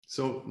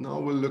So now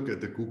we'll look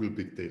at the Google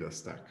Big Data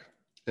Stack.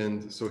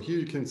 And so here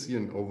you can see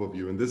an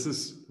overview, and this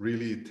is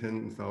really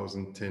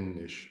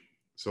 10,010-ish.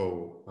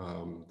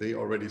 So they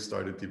already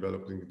started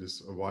developing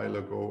this a while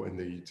ago, and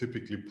they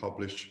typically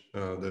publish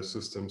their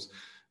systems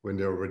when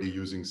they're already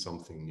using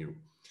something new.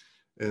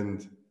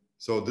 And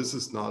so this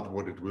is not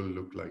what it will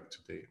look like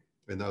today.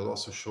 And I'll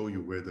also show you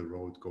where the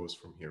road goes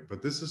from here.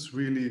 But this is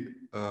really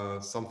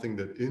something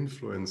that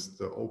influenced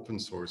the open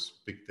source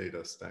big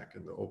data stack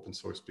and the open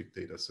source big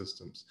data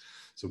systems.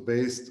 So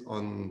based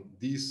on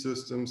these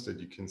systems that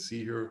you can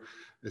see here,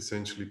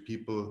 essentially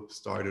people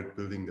started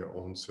building their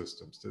own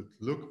systems that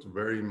looked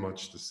very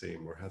much the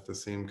same or had the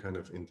same kind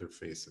of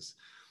interfaces.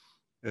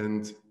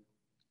 And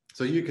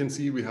so you can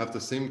see we have the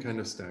same kind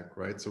of stack,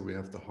 right? So we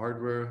have the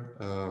hardware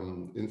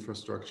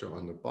infrastructure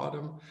on the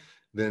bottom.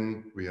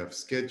 Then we have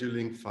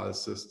scheduling, file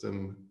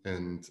system,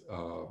 and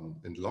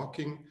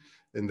locking.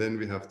 And then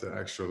we have the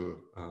actual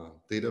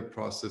data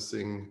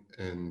processing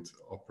and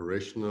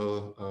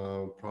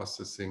operational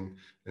processing.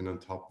 And on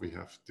top, we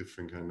have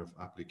different kind of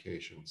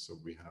applications. So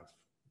we have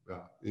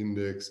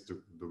index,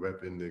 the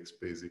web index,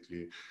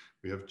 basically.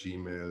 We have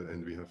Gmail,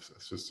 and we have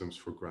systems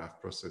for graph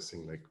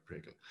processing like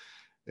Pregel.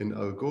 And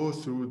I'll go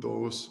through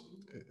those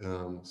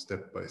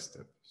step by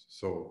step.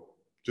 So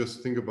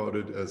just think about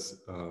it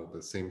as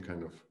the same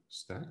kind of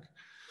stack.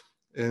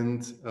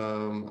 And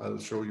I'll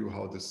show you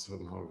how this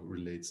somehow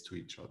relates to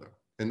each other.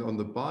 And on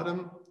the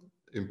bottom,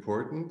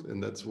 important,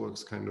 and that's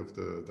what's kind of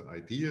the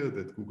idea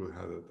that Google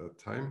had at that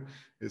time,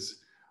 is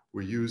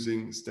we're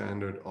using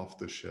standard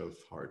off-the-shelf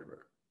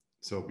hardware.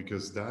 So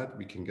because that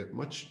we can get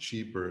much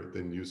cheaper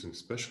than using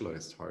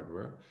specialized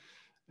hardware.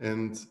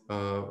 And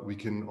we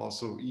can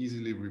also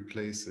easily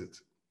replace it,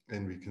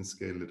 and we can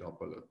scale it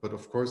up a lot. But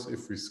of course,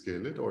 if we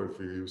scale it or if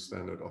we use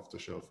standard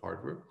off-the-shelf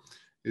hardware,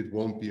 it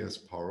won't be as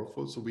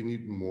powerful. So we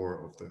need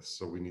more of this.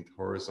 So we need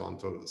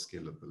horizontal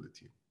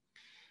scalability.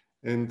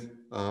 And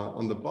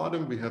on the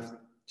bottom, we have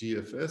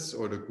GFS,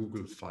 or the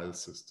Google File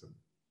System.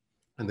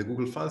 And the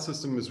Google File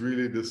System is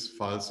really this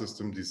file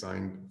system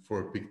designed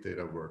for big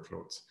data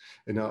workloads.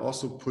 And I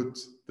also put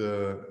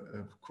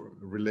the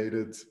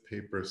related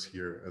papers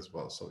here as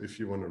well. So if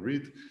you want to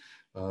read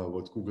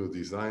what Google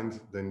designed,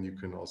 then you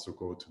can also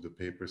go to the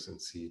papers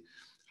and see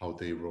how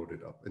they wrote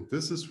it up. And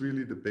this is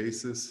really the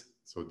basis.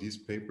 So these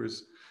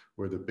papers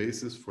were the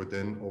basis for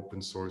then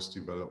open source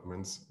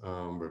developments,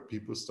 where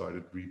people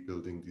started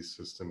rebuilding these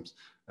systems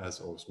as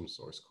open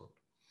source code.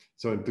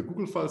 So the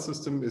Google File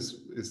System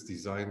is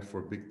designed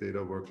for big data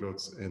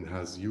workloads and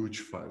has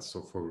huge files.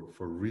 So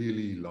for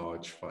really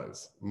large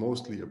files,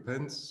 mostly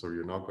appends, so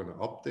you're not going to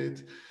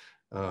update.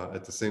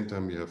 At the same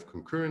time, you have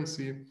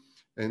concurrency,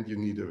 and you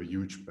need a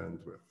huge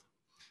bandwidth.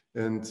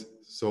 And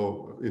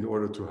so in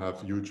order to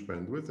have huge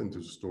bandwidth and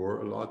to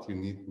store a lot, you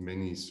need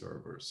many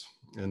servers.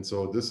 And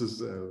so this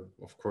is,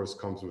 of course,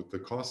 comes with the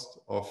cost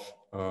of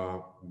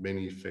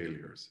many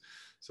failures.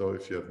 So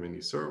if you have many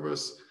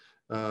servers,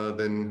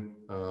 then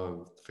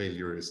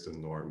failure is the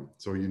norm.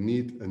 So you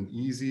need an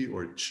easy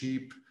or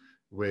cheap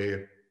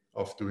way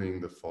of doing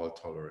the fault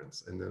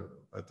tolerance, and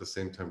at the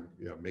same time,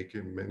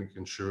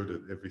 making sure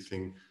that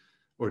everything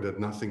or that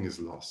nothing is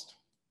lost.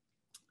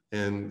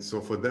 And so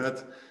for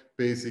that,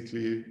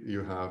 basically,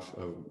 you have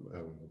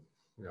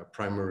a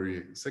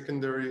primary,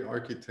 secondary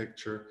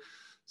architecture.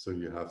 So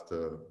you have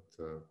the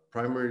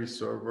primary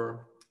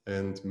server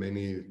and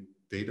many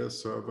data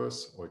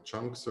servers or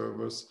chunk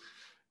servers.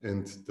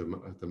 And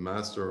the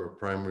master or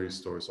primary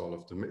stores all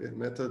of the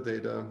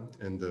metadata,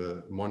 and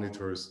the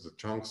monitors the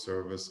chunk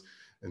servers,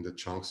 and the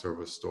chunk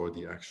servers store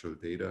the actual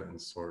data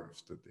and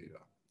serve the data.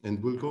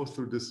 And we'll go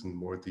through this in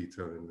more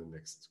detail in the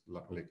next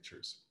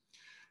lectures.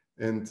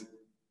 And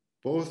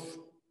both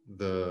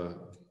the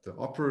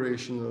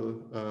operational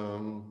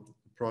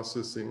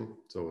processing,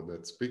 so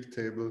that's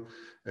Bigtable,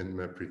 and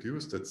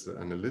MapReduce, that's the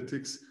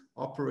analytics,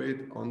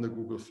 operate on the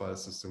Google File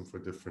System for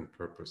different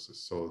purposes.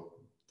 So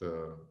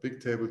the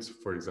Bigtables,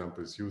 for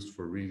example, is used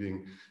for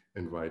reading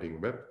and writing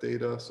web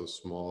data, so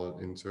small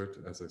insert,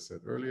 as I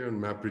said earlier,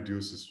 and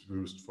MapReduce is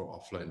used for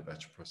offline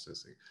batch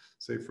processing,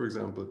 say, for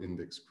example,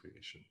 index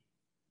creation.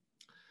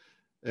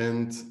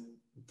 And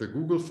the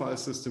Google File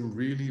System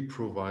really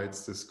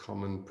provides this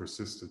common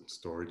persistent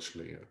storage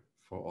layer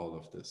for all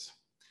of this.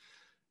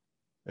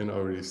 And I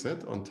already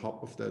said, on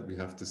top of that, we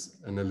have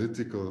this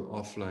analytical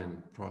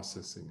offline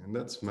processing, and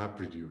that's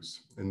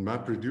MapReduce. And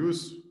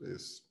MapReduce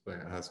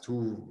has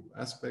two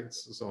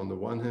aspects. So on the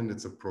one hand,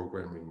 it's a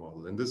programming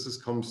model. And this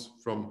comes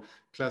from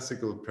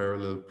classical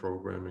parallel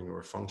programming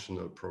or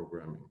functional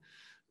programming,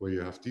 where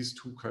you have these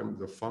two kinds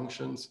of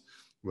functions,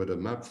 where the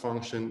map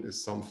function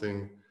is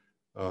something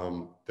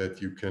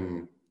that you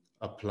can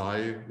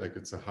apply, like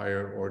it's a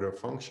higher order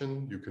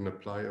function. You can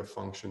apply a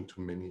function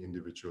to many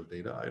individual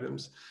data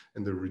items,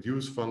 and the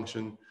reduce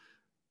function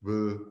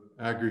will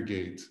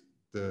aggregate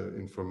the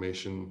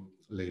information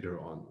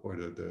later on, or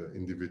the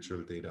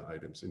individual data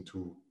items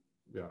into,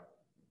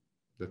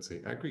 let's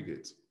say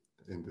aggregates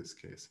in this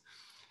case.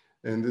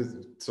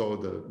 And so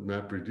the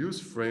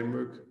MapReduce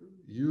framework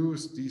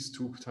use these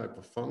two type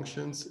of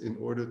functions in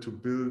order to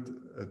build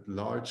a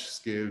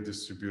large-scale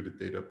distributed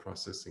data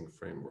processing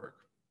framework.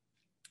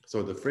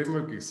 So the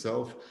framework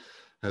itself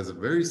has a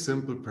very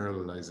simple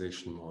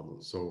parallelization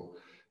model. So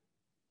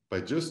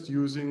by just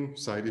using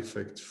side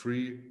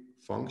effect-free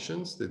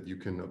functions that you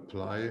can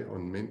apply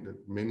on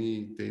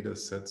many data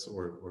sets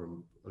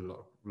or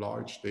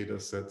large data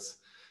sets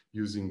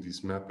using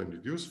these map and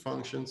reduce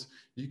functions,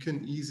 you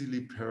can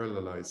easily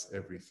parallelize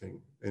everything.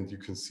 And you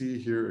can see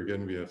here,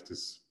 again, we have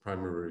this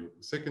primary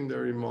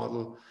secondary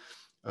model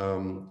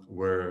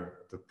where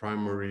the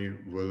primary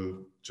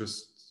will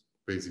just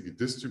basically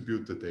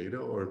distribute the data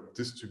or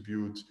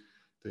distribute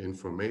the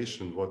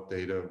information, what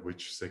data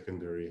which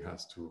secondary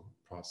has to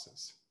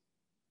process.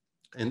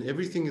 And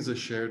everything is a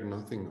shared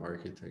nothing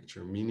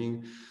architecture,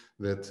 meaning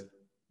that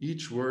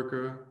each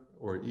worker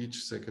or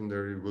each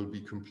secondary will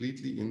be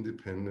completely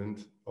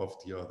independent of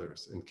the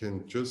others and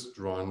can just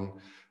run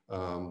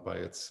by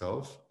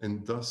itself,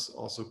 and thus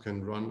also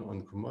can run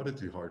on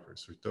commodity hardware.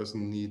 So it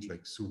doesn't need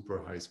like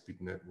super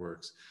high-speed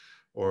networks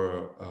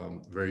or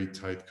very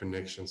tight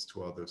connections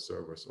to other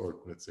servers, or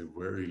let's say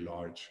very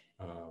large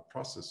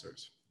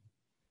processors.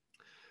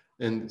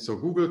 And so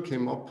Google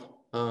came up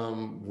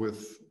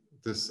with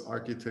this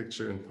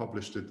architecture and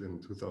published it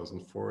in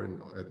 2004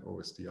 at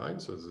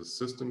OSDI, so it's a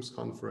systems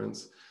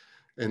conference,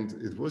 and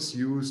it was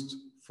used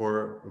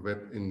for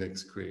web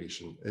index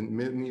creation and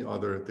many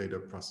other data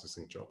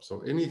processing jobs.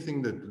 So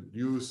anything that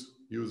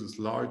uses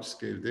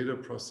large-scale data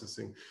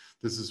processing,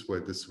 this is where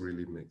this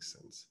really makes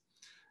sense.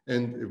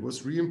 And it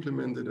was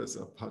re-implemented as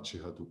Apache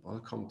Hadoop. I'll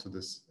come to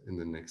this in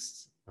the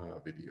next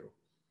video.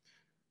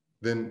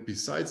 Then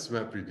besides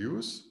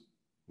MapReduce,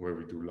 where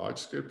we do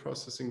large-scale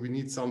processing, we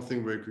need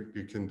something where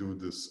we can do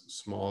this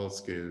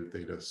small-scale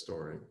data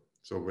storing.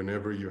 So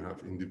whenever you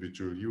have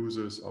individual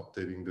users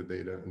updating the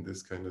data and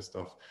this kind of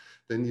stuff,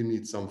 then you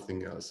need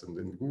something else. And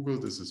in Google,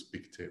 this is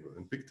Bigtable.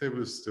 And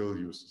Bigtable is still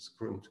used, it's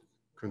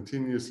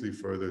continuously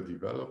further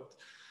developed.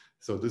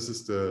 So this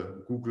is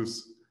the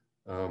Google's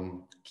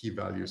key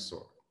value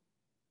store.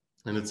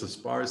 And it's a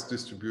sparse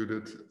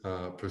distributed,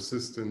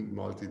 persistent,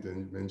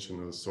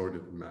 multi-dimensional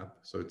sorted map.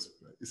 So it's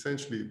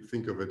essentially,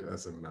 think of it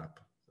as a map,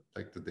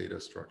 like the data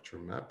structure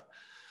map.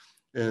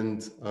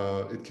 And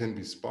it can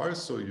be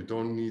sparse, so you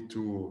don't need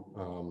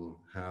to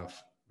have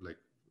like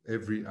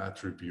every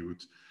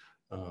attribute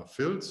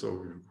filled.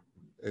 So,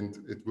 and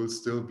it will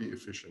still be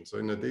efficient. So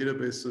in a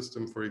database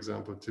system, for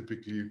example,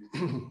 typically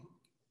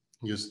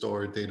you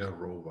store data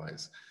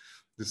row-wise.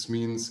 This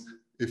means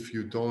if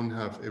you don't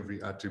have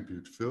every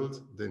attribute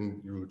filled,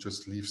 then you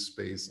just leave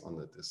space on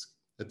the disk.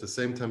 At the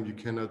same time, you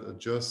cannot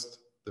adjust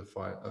the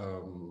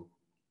file,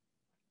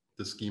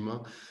 the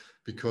schema,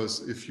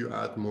 because if you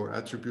add more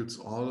attributes,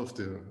 all of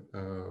the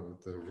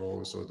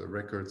rows or the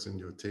records in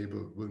your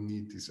table will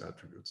need these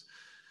attributes.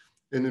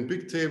 And in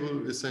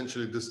Bigtable,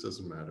 essentially, this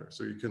doesn't matter.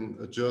 So you can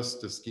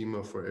adjust the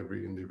schema for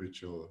every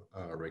individual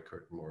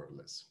record, more or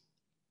less.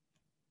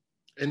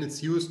 And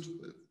it's used,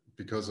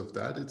 because of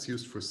that, it's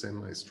used for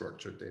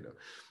semi-structured data.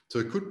 So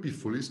it could be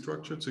fully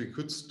structured. So you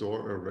could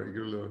store a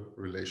regular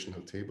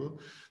relational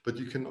table, but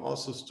you can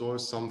also store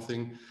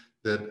something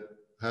that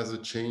has a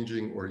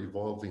changing or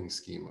evolving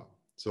schema.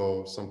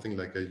 So something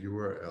like a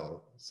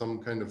URL,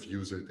 some kind of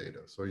user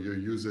data. So your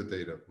user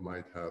data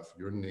might have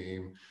your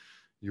name,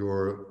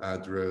 your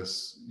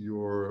address,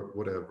 your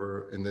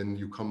whatever, and then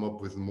you come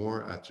up with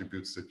more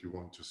attributes that you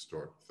want to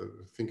store. So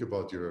think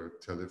about your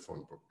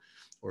telephone book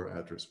or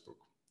address book.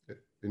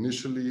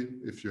 Initially,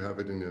 if you have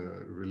it in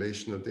a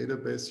relational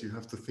database, you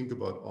have to think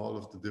about all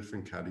of the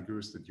different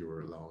categories that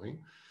you're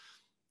allowing.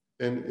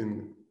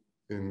 And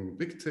in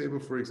Bigtable,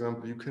 for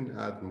example, you can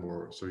add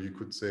more. So you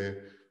could say,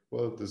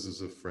 well, this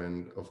is a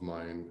friend of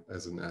mine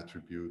as an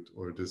attribute,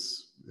 or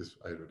this is,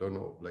 I don't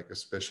know, like a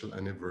special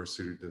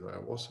anniversary that I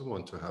also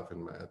want to have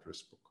in my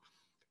address book.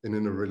 And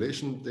in a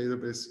relational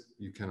database,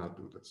 you cannot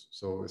do this.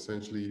 So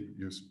essentially,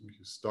 you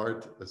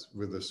start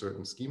with a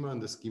certain schema,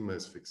 and the schema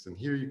is fixed. And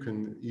here you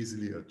can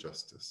easily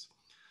adjust this.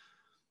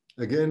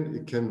 Again,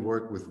 it can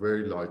work with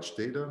very large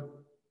data,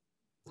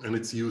 and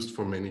it's used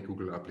for many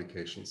Google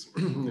applications.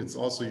 It's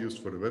also used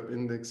for the web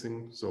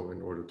indexing. So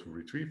in order to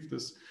retrieve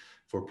this,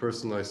 for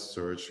personalized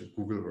search,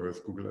 Google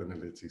Earth, Google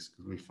Analytics,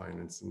 Google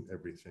Finance, and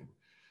everything.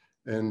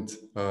 And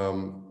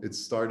it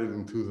started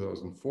in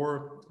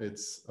 2004.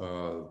 It's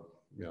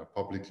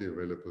publicly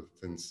available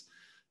since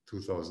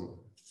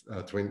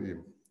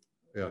 2015,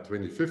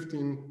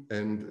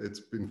 and it's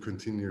been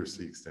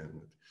continuously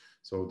extended.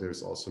 So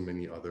there's also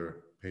many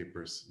other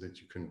papers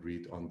that you can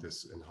read on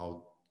this and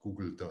how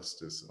Google does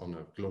this on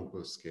a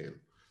global scale.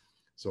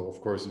 So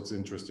of course, it's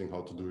interesting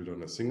how to do it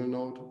on a single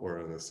node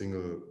or on a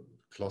single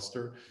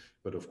cluster,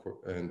 but of course,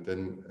 and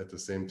then at the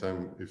same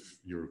time, if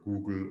you're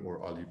Google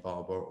or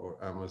Alibaba or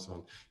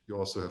Amazon, you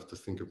also have to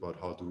think about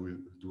how do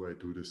I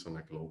do this on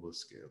a global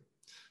scale?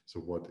 So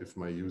what if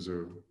my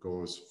user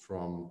goes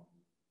from,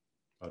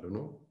 I don't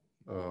know,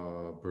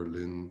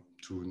 Berlin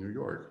to New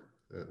York?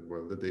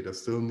 Well, the data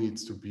still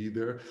needs to be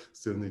there,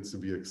 still needs to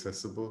be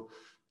accessible.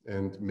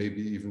 and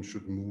maybe even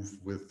should move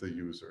with the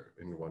user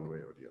in one way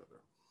or the other.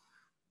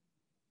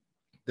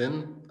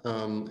 Then,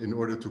 in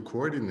order to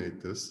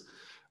coordinate this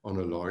on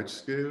a large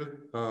scale,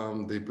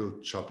 they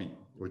built Chubby,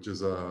 which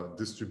is a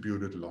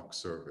distributed log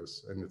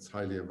service, and it's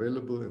highly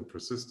available and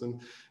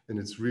persistent, and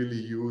it's really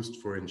used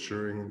for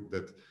ensuring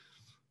that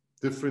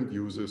different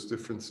users,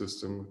 different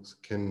systems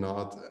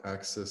cannot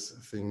access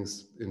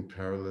things in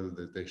parallel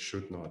that they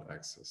should not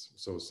access.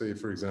 So say,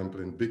 for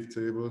example, in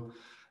Bigtable,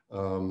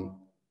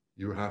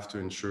 you have to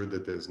ensure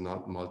that there's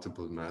not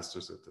multiple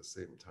masters at the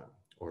same time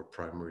or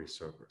primary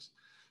servers.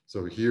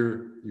 So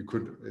here you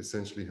could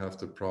essentially have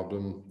the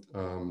problem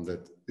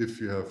that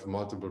if you have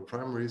multiple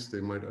primaries,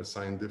 they might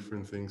assign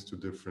different things to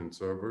different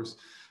servers,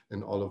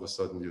 and all of a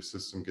sudden your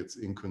system gets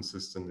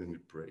inconsistent and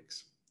it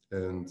breaks.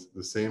 And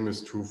the same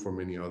is true for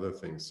many other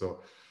things.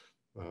 So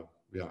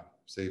yeah,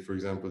 say for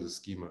example, the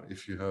schema,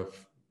 if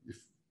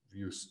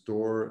you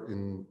store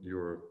in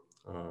your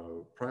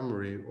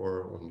primary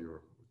or on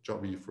your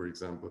Chubby, for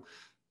example,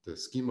 the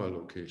schema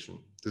location,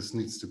 this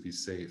needs to be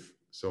safe.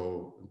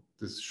 So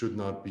this should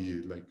not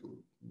be like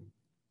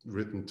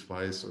written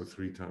twice or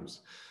three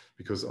times,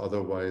 because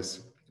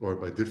otherwise, or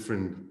by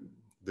different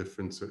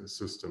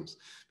systems,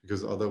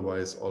 because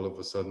otherwise all of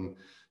a sudden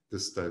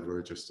this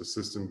diverges. The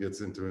system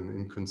gets into an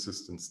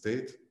inconsistent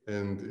state,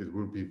 and it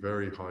will be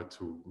very hard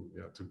to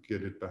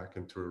get it back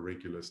into a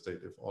regular state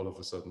if all of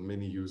a sudden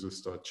many users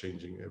start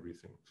changing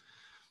everything.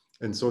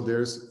 And so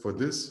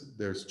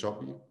there's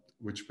Chubby,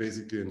 which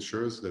basically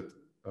ensures that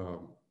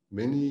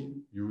many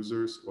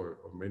users or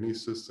many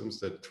systems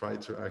that try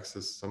to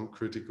access some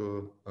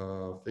critical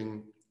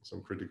thing,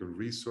 some critical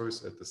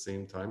resource at the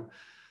same time,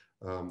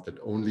 that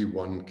only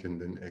one can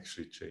then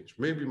actually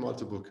change.Maybe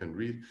multiple can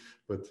read,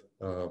 but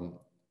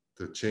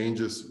the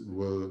changes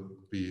will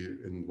be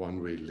in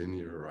one way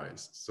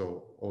linearized.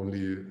 So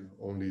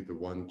only the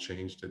one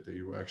change that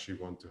you actually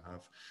want to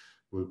have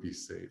will be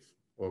safe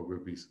or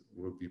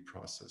will be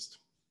processed.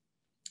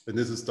 And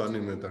this is done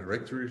in a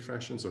directory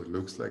fashion, so it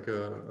looks like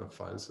a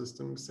file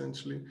system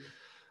essentially,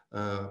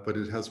 but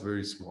it has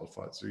very small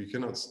files. So you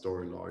cannot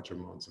store large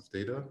amounts of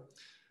data.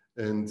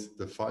 And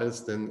the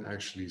files then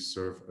actually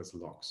serve as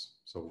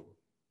logs. So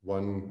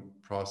one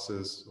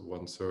process,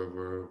 one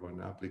server, one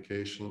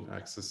application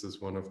accesses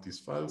one of these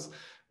files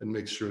and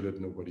makes sure that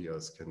nobody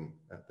else can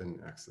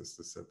then access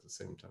this at the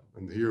same time.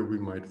 And here we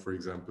might, for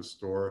example,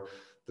 store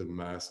the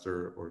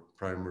master or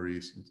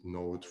primary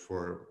node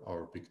for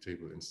our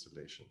Bigtable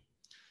installation.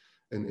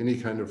 And any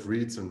kind of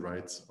reads and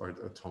writes are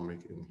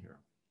atomic in here.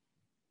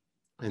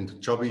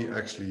 And Chubby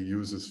actually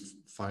uses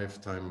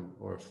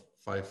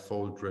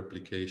five-fold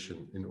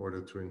replication in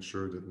order to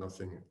ensure that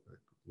nothing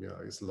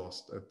is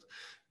lost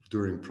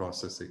during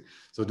processing.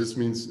 So this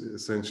means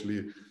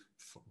essentially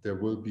there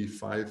will be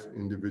 5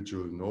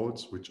 individual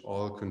nodes which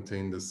all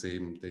contain the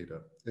same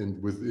data.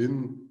 And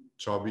within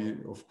Chubby,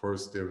 of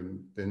course, there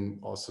then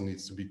also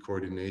needs to be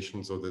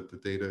coordination so that the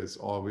data is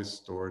always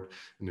stored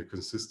in a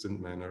consistent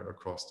manner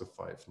across the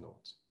 5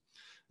 nodes.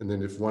 And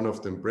then if one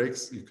of them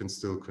breaks, you can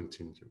still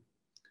continue.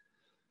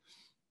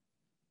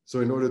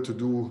 So in order to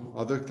do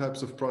other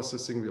types of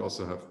processing, we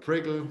also have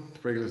Pregel.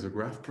 Pregel is a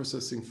graph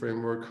processing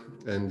framework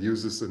and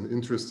uses an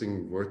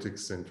interesting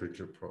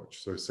vertex-centric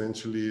approach. So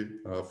essentially,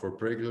 for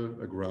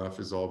Pregel, a graph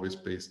is always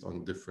based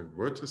on different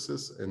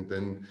vertices, and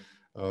then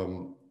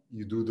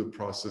you do the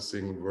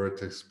processing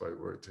vertex by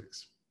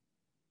vertex.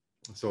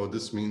 So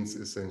this means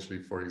essentially,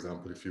 for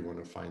example, if you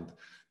want to find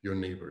your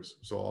neighbors,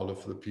 so all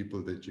of the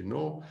people that you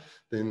know,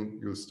 then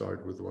you'll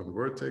start with one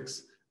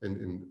vertex, and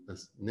in the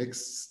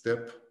next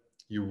step,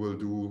 you will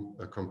do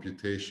a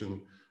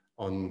computation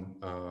on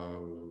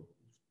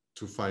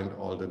to find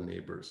all the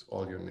neighbors,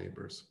 all your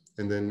neighbors.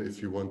 And then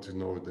if you want to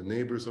know the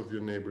neighbors of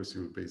your neighbors,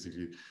 you will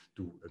basically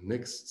do a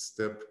next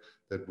step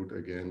that would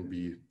again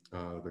be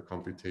the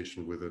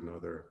computation with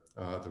another,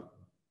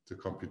 the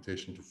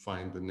computation to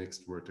find the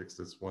next vertex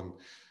that's one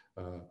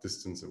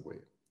distance away.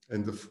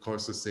 And of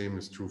course, the same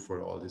is true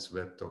for all these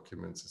web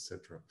documents,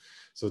 etc.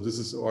 So this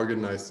is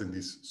organized in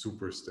these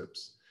super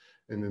steps.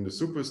 And in the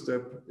super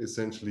step,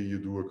 essentially, you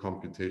do a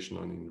computation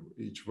on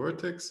each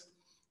vertex,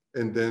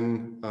 and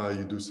then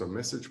you do some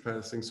message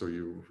passing. So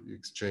you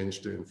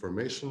exchange the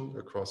information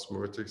across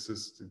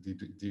vertices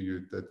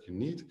that you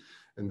need,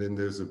 and then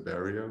there's a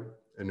barrier,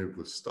 and it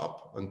will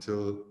stop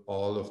until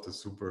all of the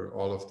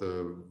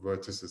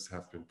vertices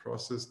have been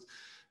processed,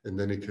 and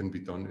then it can be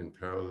done in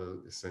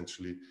parallel,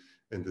 essentially,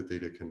 and the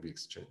data can be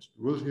exchanged.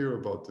 We'll hear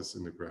about this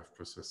in the graph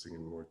processing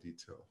in more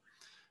detail.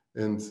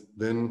 And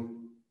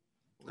then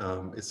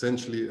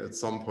essentially, at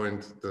some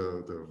point,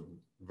 the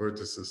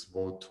vertices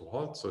vote to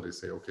halt. So they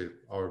say, okay,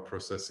 our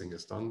processing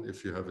is done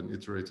if you have an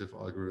iterative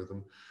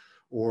algorithm.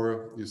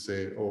 Or you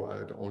say, oh,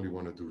 I only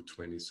want to do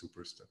 20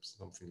 super steps,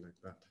 something like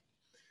that.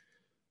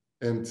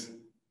 And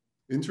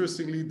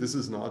interestingly, this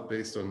is not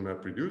based on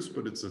MapReduce,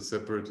 but it's a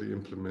separately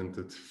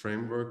implemented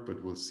framework.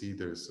 But we'll see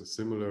there's a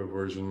similar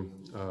version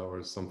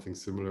or something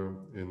similar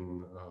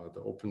in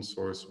the open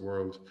source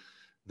world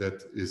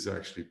that is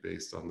actually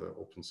based on the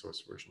open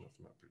source version of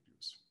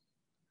MapReduce.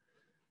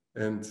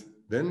 And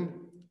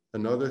then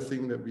Another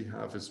thing that we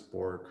have is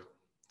Borg.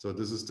 So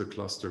this is the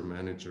cluster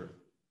manager.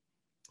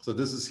 So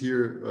this is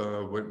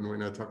here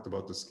when I talked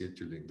about the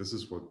scheduling. This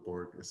is what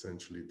Borg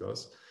essentially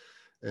does.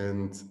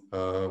 And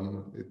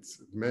it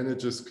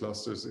manages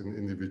clusters in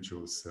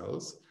individual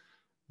cells.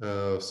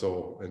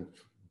 And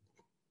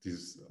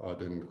these are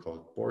then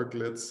called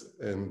Borglets.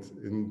 And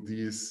in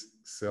these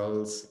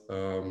cells,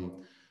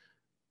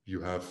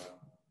 you have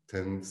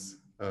tens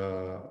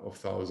of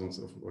thousands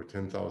of, or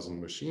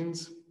 10,000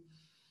 machines.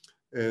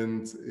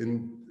 And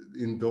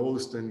in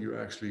those, then you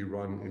actually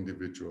run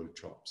individual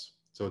jobs.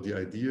 So the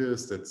idea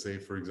is that, say,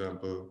 for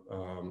example,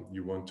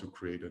 you want to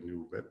create a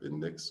new web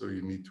index, so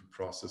you need to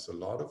process a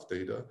lot of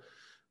data.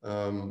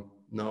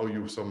 Now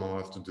you somehow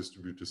have to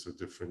distribute this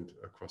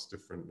across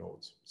different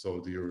nodes.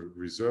 So you're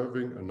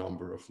reserving a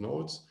number of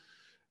nodes,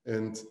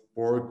 and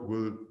Borg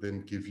will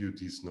then give you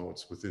these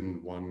nodes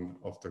within one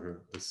of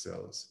the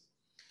cells.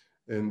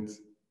 And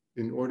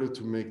in order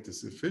to make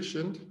this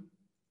efficient,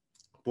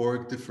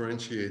 Borg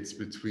differentiates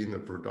between a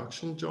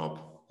production job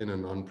and a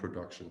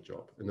non-production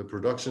job. And the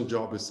production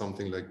job is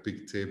something like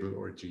Bigtable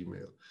or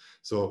Gmail.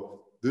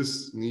 So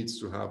this needs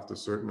to have a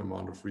certain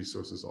amount of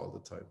resources all the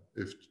time.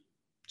 If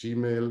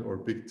Gmail or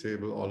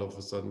Bigtable all of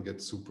a sudden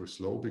gets super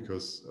slow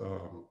because,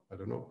 I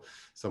don't know,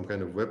 some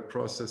kind of web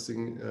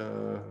processing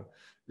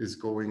is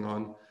going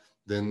on,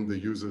 then the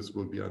users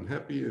will be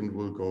unhappy and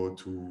will go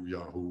to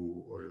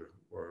Yahoo or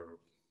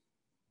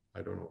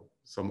I don't know,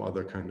 some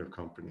other kind of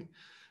company.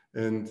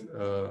 And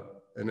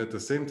at the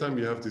same time,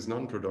 you have these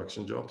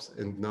non-production jobs,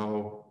 and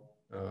now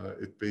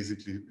it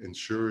basically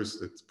ensures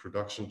that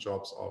production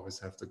jobs always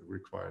have the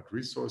required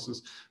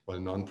resources, while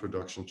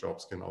non-production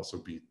jobs can also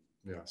be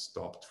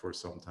stopped for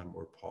some time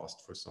or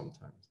paused for some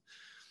time.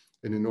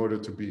 And in order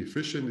to be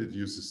efficient, it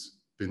uses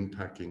bin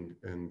packing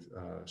and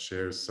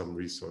shares some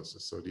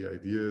resources. So the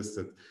idea is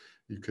that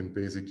you can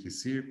basically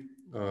see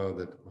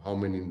that how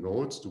many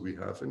nodes do we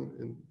have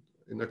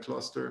in a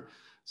cluster.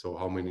 So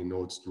how many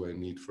nodes do I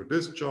need for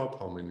this job?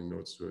 How many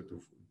nodes do I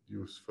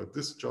use for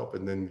this job?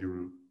 And then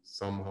you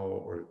somehow,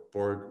 or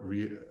Borg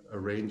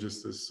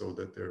rearranges this so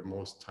that they're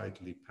most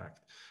tightly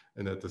packed.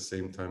 And at the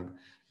same time,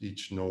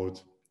 each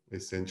node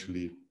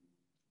essentially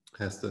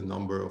has the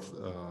number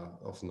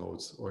of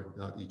nodes, or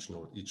not each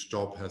node, each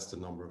job has the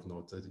number of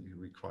nodes that it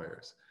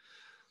requires.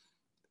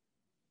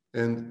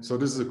 And so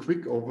this is a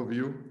quick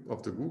overview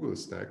of the Google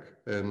stack.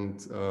 And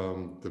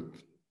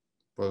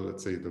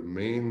let's say the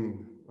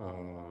main,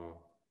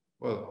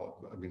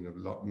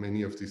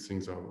 many of these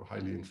things are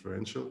highly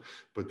influential,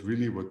 but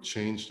really what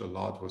changed a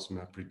lot was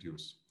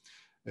MapReduce.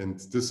 And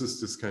this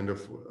is this kind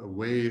of a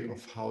way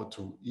of how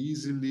to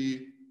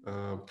easily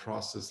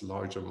process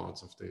large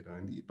amounts of data.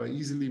 And by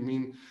easily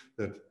mean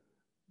that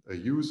a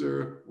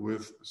user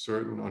with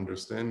certain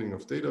understanding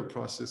of data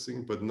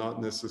processing, but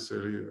not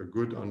necessarily a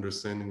good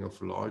understanding of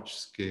large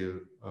scale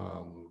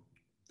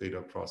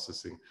data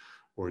processing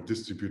or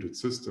distributed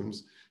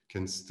systems,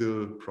 can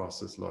still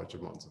process large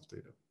amounts of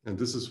data. And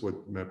this is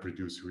what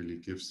MapReduce really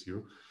gives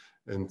you.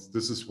 And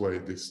this is why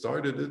they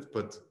started it,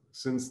 but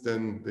since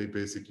then they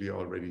basically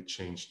already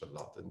changed a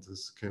lot,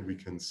 and we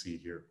can see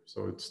here.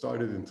 So it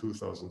started in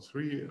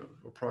 2003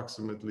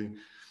 approximately.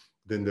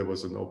 Then there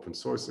was an open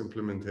source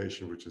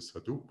implementation, which is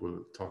Hadoop.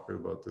 We'll talk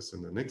about this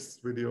in the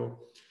next video.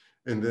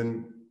 And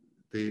then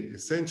they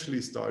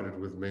essentially started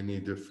with many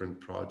different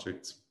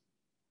projects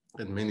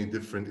and many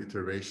different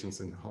iterations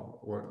in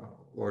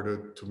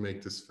order to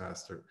make this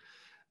faster.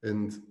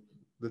 And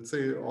let's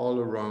say all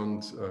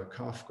around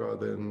Kafka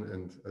then,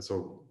 and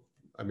so,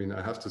 I mean,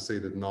 I have to say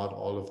that not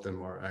all of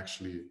them are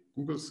actually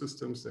Google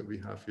systems that we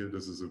have here.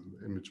 This is an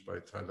image by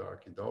Tyler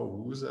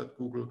Akidao, who's at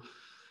Google,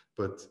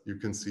 but you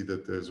can see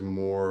that there's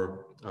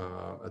more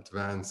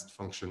advanced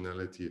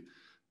functionality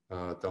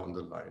down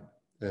the line.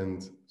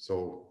 And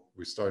so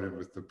we started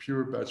with the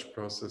pure batch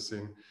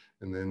processing,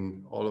 and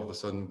then all of a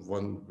sudden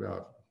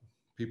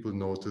people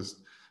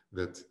noticed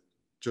that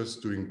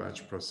just doing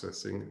batch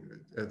processing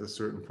at a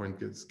certain point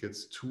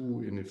gets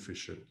too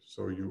inefficient.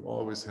 So you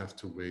always have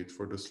to wait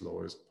for the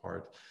slowest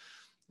part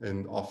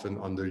and often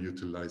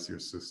underutilize your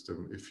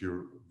system if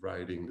you're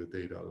writing the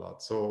data a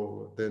lot.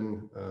 So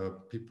then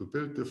people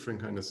build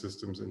different kind of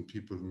systems, and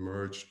people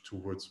merge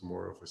towards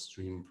more of a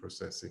stream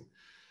processing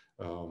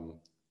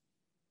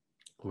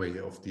way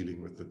of dealing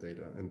with the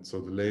data. And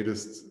so the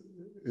latest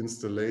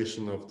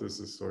installation of this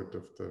is sort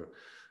of the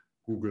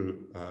Google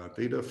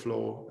data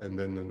flow, and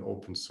then an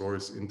open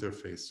source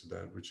interface to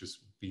that, which is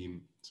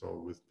Beam.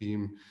 So with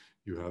Beam,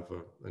 you have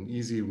an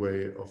easy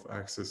way of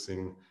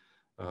accessing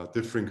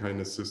different kind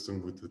of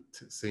system with the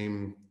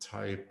same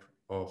type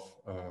of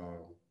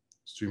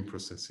stream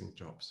processing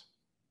jobs.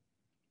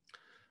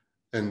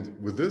 And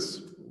with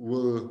this,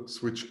 we'll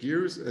switch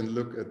gears and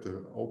look at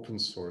the open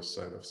source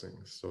side of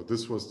things. So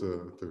this was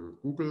the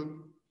Google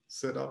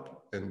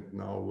setup, and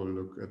now we'll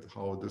look at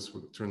how this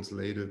was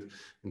translated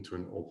into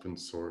an open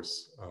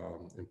source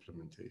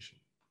implementation.